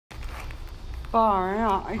Far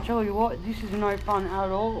out. I tell you what, this is no fun at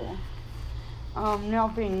all. Now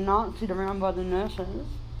being nazied around by the nurses.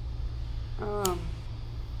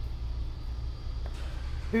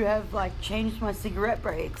 Who have changed my cigarette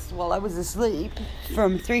breaks while I was asleep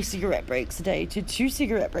from 3 cigarette breaks a day to 2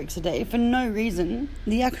 cigarette breaks a day for no reason.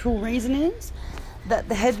 The actual reason is that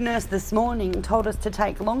the head nurse this morning told us to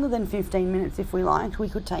take longer than 15 minutes if we liked. We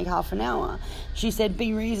could take half an hour. She said,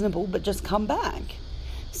 be reasonable, but just come back.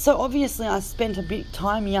 So obviously I spent a bit of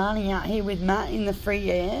time yarning out here with Matt in the free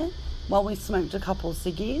air while we smoked a couple of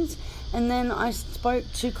ciggies. And then I spoke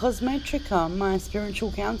to Cosmetrica, my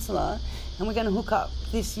spiritual counsellor, and we're going to hook up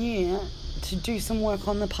this year to do some work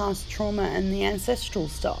on the past trauma and the ancestral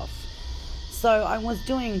stuff. So I was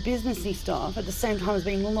doing businessy stuff at the same time as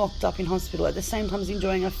being locked up in hospital, at the same time as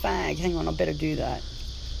enjoying a fag. Hang on, I better do that.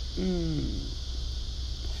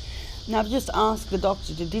 Now I've just asked the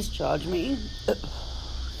doctor to discharge me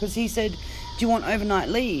because he said, do you want overnight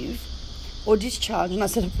leave or discharge? And I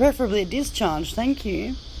said, preferably a discharge, thank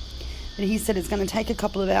you. But he said it's going to take a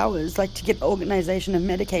couple of hours, to get organisation of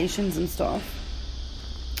medications and stuff,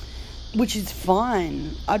 which is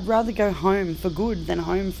fine. I'd rather go home for good than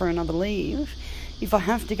home for another leave. If I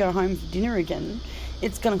have to go home for dinner again,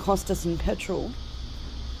 it's going to cost us in petrol.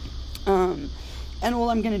 And all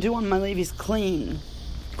I'm going to do on my leave is clean.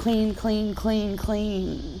 Because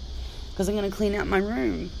I'm going to clean out my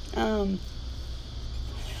room.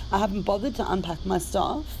 I haven't bothered to unpack my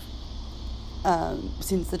stuff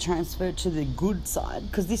since the transfer to the good side,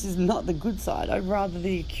 because this is not the good side. I'd rather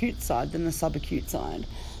the acute side than the subacute side.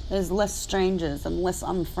 There's less strangers and less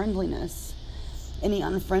unfriendliness. Any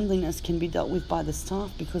unfriendliness can be dealt with by the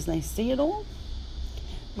staff because they see it all.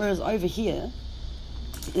 Whereas over here,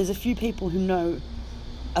 there's a few people who know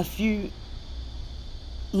a few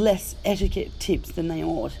less etiquette tips than they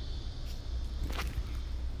ought.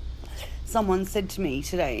 Someone said to me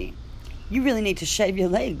today, you really need to shave your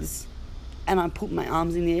legs. And I put my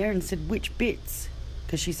arms in the air and said, which bits?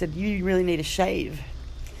 Because she said, you really need to shave.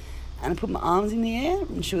 And I put my arms in the air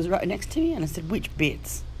and she was right next to me and I said, which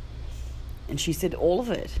bits? And she said, all of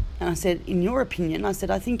it. And I said, in your opinion, I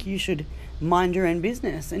think you should mind your own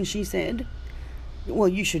business. And she said, well,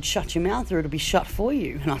 you should shut your mouth or it'll be shut for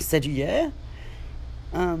you. And I said, yeah.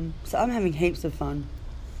 So I'm having heaps of fun.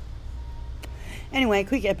 Anyway,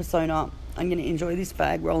 quick episode up. I'm going to enjoy this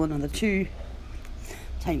fag, roll another 2,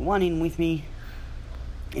 take 1 in with me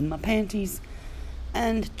in my panties,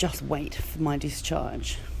 and just wait for my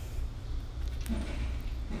discharge.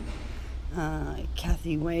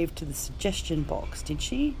 Kathy waved to the suggestion box, did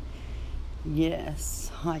she? Yes.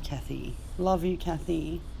 Hi, Kathy. Love you,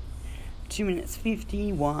 Kathy. 2 minutes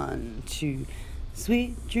 51 to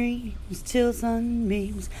sweet dreams till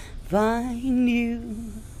sunbeams find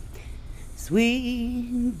you.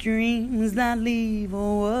 Sweet dreams that leave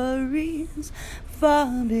all worries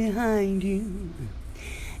far behind you.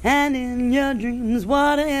 And in your dreams,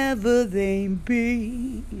 whatever they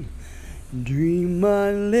be, dream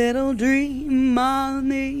a little dream of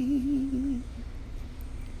me.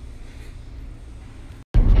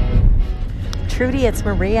 Trudy, it's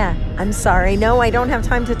Maria. I'm sorry. No, I don't have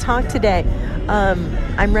time to talk today.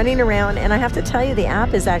 I'm running around, and I have to tell you, the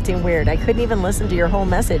app is acting weird. I couldn't even listen to your whole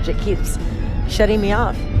message. It keeps shutting me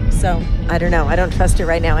off. So, I don't know. I don't trust it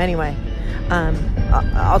right now anyway.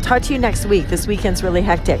 I'll talk to you next week. This weekend's really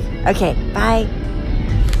hectic. Okay, bye.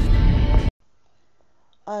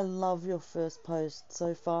 I love your first post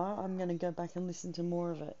so far. I'm going to go back and listen to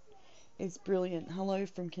more of it. It's brilliant. Hello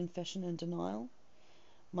from Confession and Denial.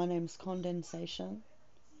 My name's Condensation.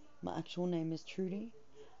 My actual name is Trudy.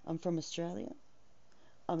 I'm from Australia.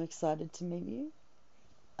 I'm excited to meet you.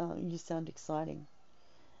 You sound exciting.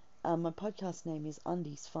 My podcast name is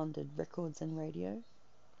Undies Funded Records and Radio.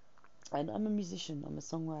 And I'm a musician. I'm a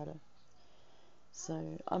songwriter.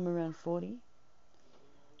 So I'm around 40.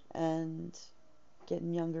 And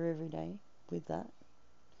getting younger every day with that.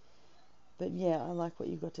 But yeah, I like what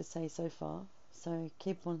you got to say so far. So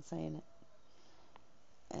keep on saying it.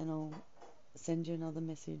 And I'll send you another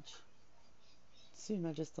message soon.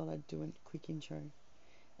 I just thought I'd do a quick intro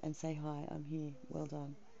and say hi, I'm here, well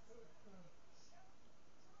done.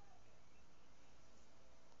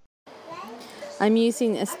 I'm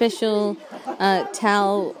using a special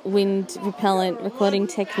towel wind repellent recording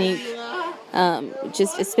technique,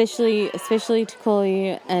 just especially to call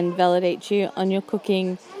you and validate you on your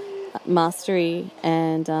cooking mastery,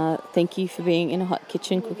 and thank you for being in a hot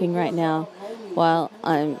kitchen cooking right now while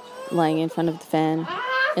I'm lying in front of the fan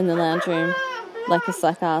in the lounge room like a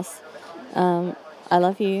slack ass. I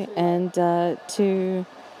love you, and to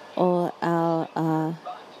all our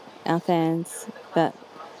fans that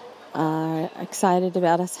are excited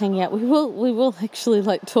about us hanging out, we will actually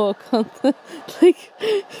like talk on the, like,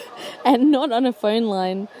 and not on a phone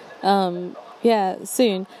line.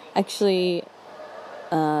 Soon. Actually,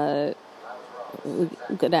 we're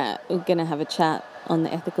gonna have a chat on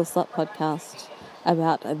the Ethical Slut podcast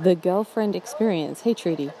about the girlfriend experience. Hey,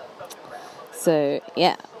 Trudy. So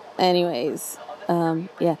yeah. Anyways,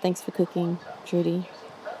 thanks for cooking, Trudy,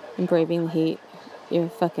 and braving the heat. You're a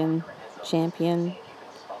fucking champion,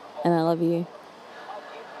 and I love you.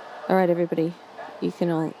 All right, everybody, you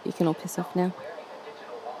can all piss off now.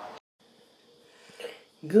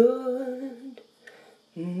 Good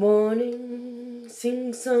morning,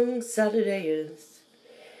 Sing Song Saturdays.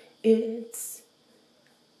 It's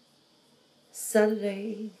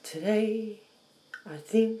Saturday today. I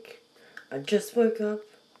think I just woke up.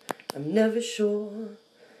 I'm never sure.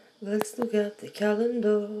 Let's look at the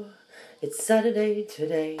calendar. It's Saturday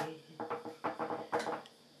today.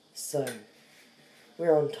 So,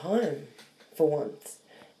 we're on time for once.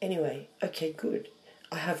 Anyway, okay, good.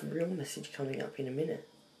 I have a real message coming up in a minute.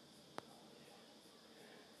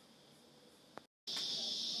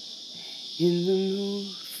 In the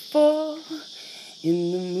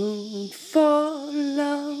mood for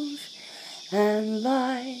love and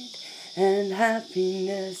light and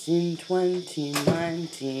happiness in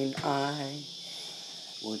 2019, I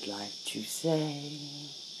would like to say,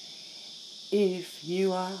 if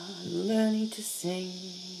you are learning to sing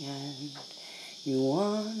and you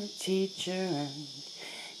want a teacher and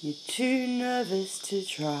you're too nervous to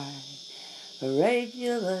try a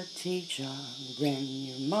regular teacher, then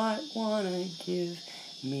you might want to give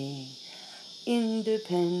me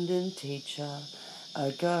independent teacher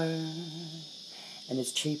a go. And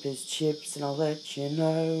it's cheap as chips, and I'll let you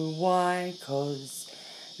know why, 'cause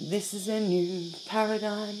this is a new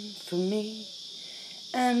paradigm for me,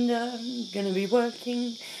 and I'm gonna be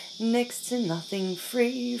working next to nothing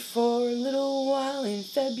free for a little while in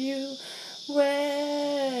February.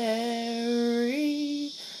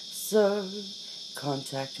 So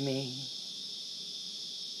contact me.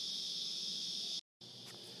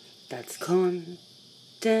 That's condensation.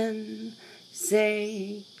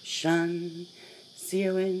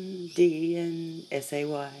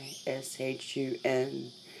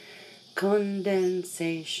 CONDENSAYSHUN.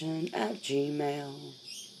 Condensation at Gmail.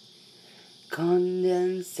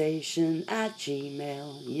 Condensation at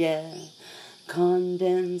Gmail. Yeah.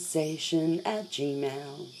 Condensation at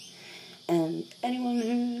Gmail. And anyone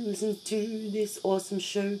who listens to this awesome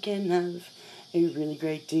show can have a really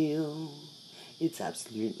great deal. It's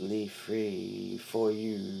absolutely free for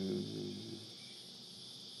you.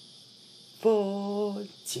 For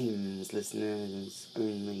Tim's listeners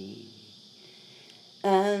only.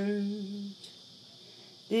 And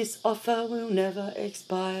this offer will never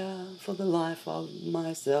expire for the life of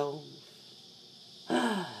myself.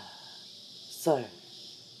 So,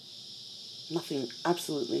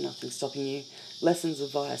 absolutely nothing stopping you. Lessons are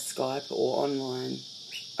via Skype or online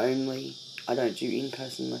only. I don't do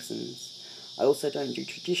in-person lessons. I also don't do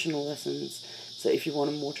traditional lessons. So if you want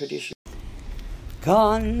a more traditional...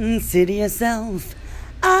 Consider yourself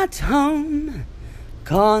at home.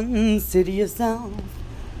 Consider yourself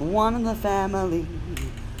one of the family.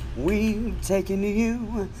 We've taken to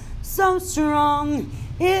you so strong.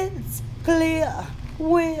 It's clear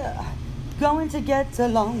we're going to get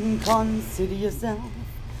along. Consider yourself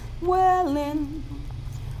well in.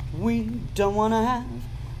 We don't want to have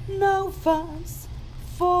no fuss,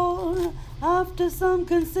 for after some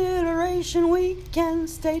consideration we can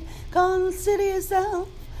state, consider yourself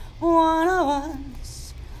one of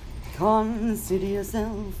us. Consider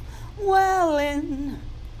yourself well in.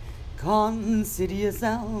 Consider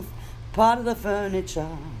yourself part of the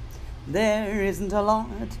furniture. There isn't a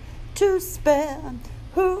lot to spare.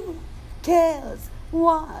 Who cares?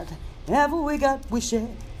 Whatever we got, we share.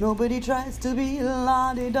 Nobody tries to be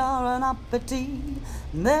la-di-da and uppity.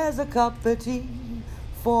 There's a cup of tea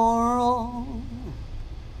for all.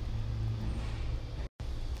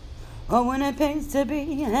 Oh, when it pays to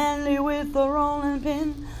be handy with a rolling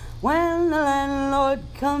pin, when the landlord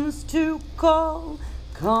comes to call,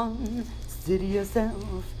 consider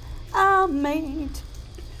yourself our mate.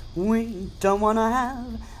 We don't want to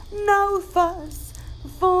have no fuss,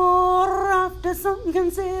 for after some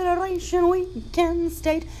consideration we can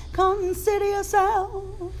state, consider yourself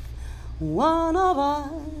one of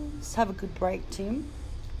us. Have a good break, Tim.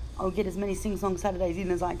 I'll get as many Sing-Song Saturdays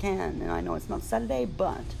in as I can, and I know it's not Saturday,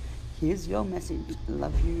 but here's your message.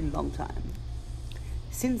 Love you long time.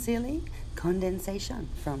 Sincerely, Condensation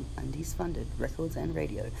from Undies Funded Records and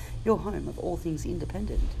Radio, your home of all things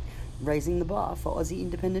independent, raising the bar for Aussie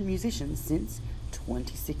independent musicians since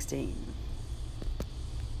 2016.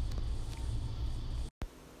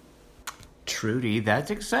 Trudy,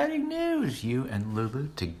 that's exciting news. You and Lulu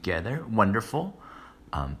together. Wonderful.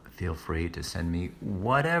 Feel free to send me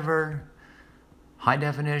whatever high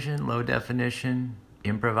definition, low definition,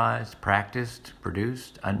 improvised, practiced,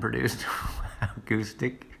 produced, unproduced,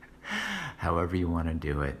 acoustic, however you want to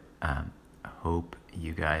do it. Hope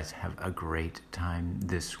you guys have a great time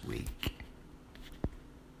this week.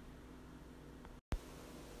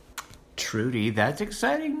 Trudy, that's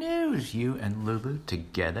exciting news. You and Lulu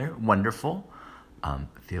together. Wonderful.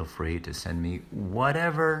 Feel free to send me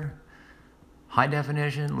whatever high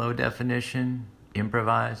definition, low definition,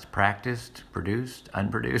 improvised, practiced, produced,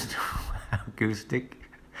 unproduced, acoustic,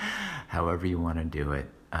 however you want to do it.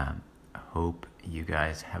 Hope you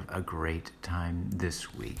guys have a great time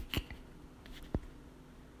this week.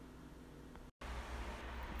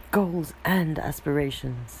 Goals and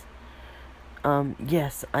aspirations.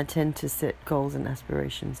 Yes, I tend to set goals and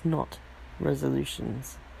aspirations, not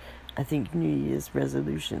resolutions. I think New Year's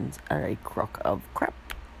resolutions are a crock of crap.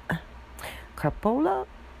 Crapola,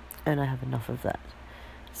 and I have enough of that.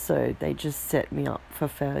 So they just set me up for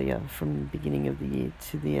failure from the beginning of the year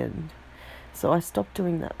to the end. So I stopped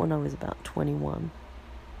doing that when I was about 21,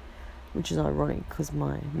 which is ironic because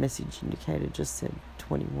my message indicator just said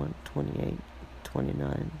 21, 28,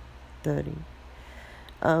 29, 30.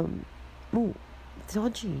 Ooh,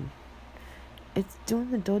 dodgy. It's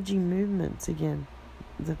doing the dodgy movements again.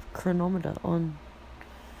 The chronometer on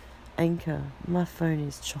Anchor. My phone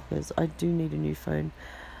is chockers. I do need a new phone.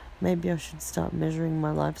 Maybe I should start measuring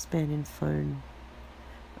my lifespan in phone.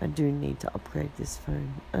 I do need to upgrade this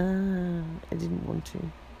phone. I didn't want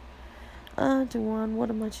to. Dewan, what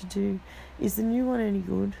am I to do? Is the new one any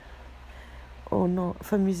good? Or not?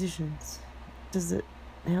 For musicians?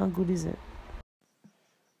 How good is it?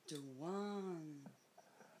 Dewan.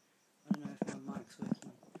 I don't know if my mic's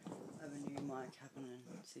working. I have a new mic happening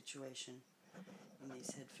situation in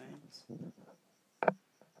these headphones. And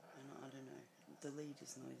I don't know. The lead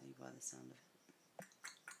is noisy by the sound of it.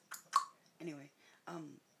 Anyway,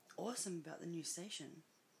 awesome about the new station.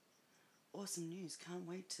 Awesome news. Can't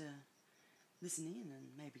wait to listen in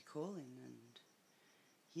and maybe call in and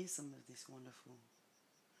hear some of this wonderful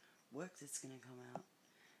work that's going to come out.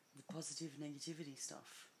 The positive negativity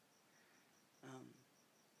stuff.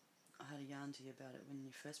 I had a yarn to you about it when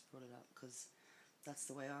you first brought it up, because that's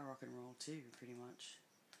the way I rock and roll too, pretty much.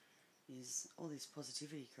 Is all this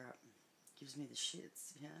positivity crap gives me the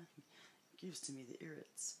shits, yeah? It gives to me the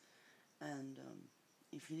irrits. And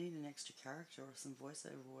if you need an extra character or some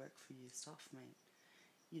voiceover work for your stuff, mate,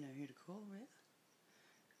 you know who to call with.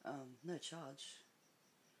 No charge.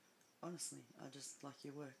 Honestly, I just like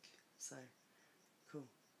your work, so cool.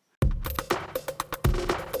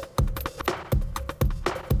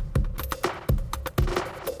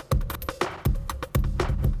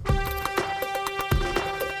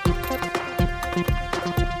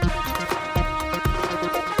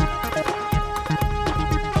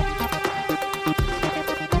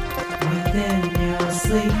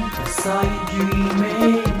 I saw you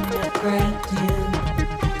dreaming, I crept in.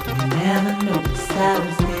 You never noticed I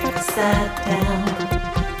was there, I sat down.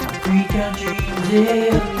 I breathe your dreams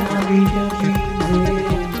in, I breathe your dreams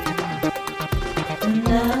in.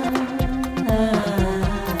 And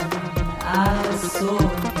I saw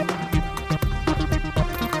you.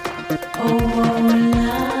 Oh, and I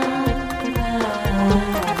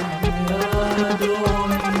adore you.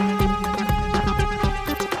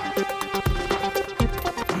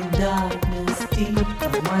 Darkness deep, I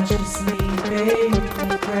watch you sleeping,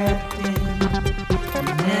 I crept in.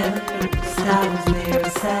 You never noticed I was there, I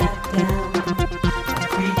sat down. I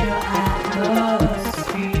breathe your atmosphere.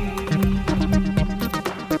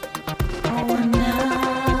 Oh, and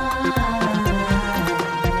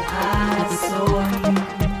I saw you.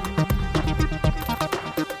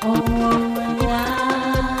 Oh, and I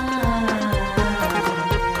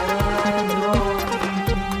adore you.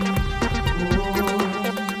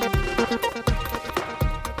 Oh.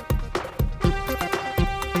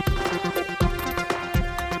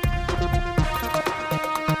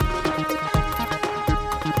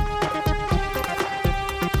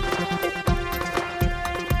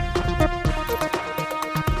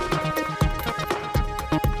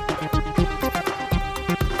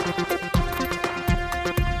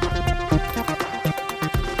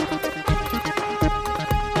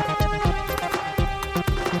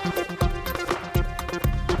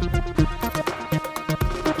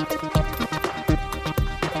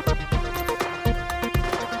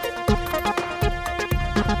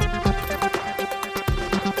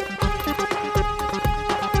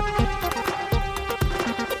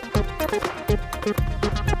 Bye.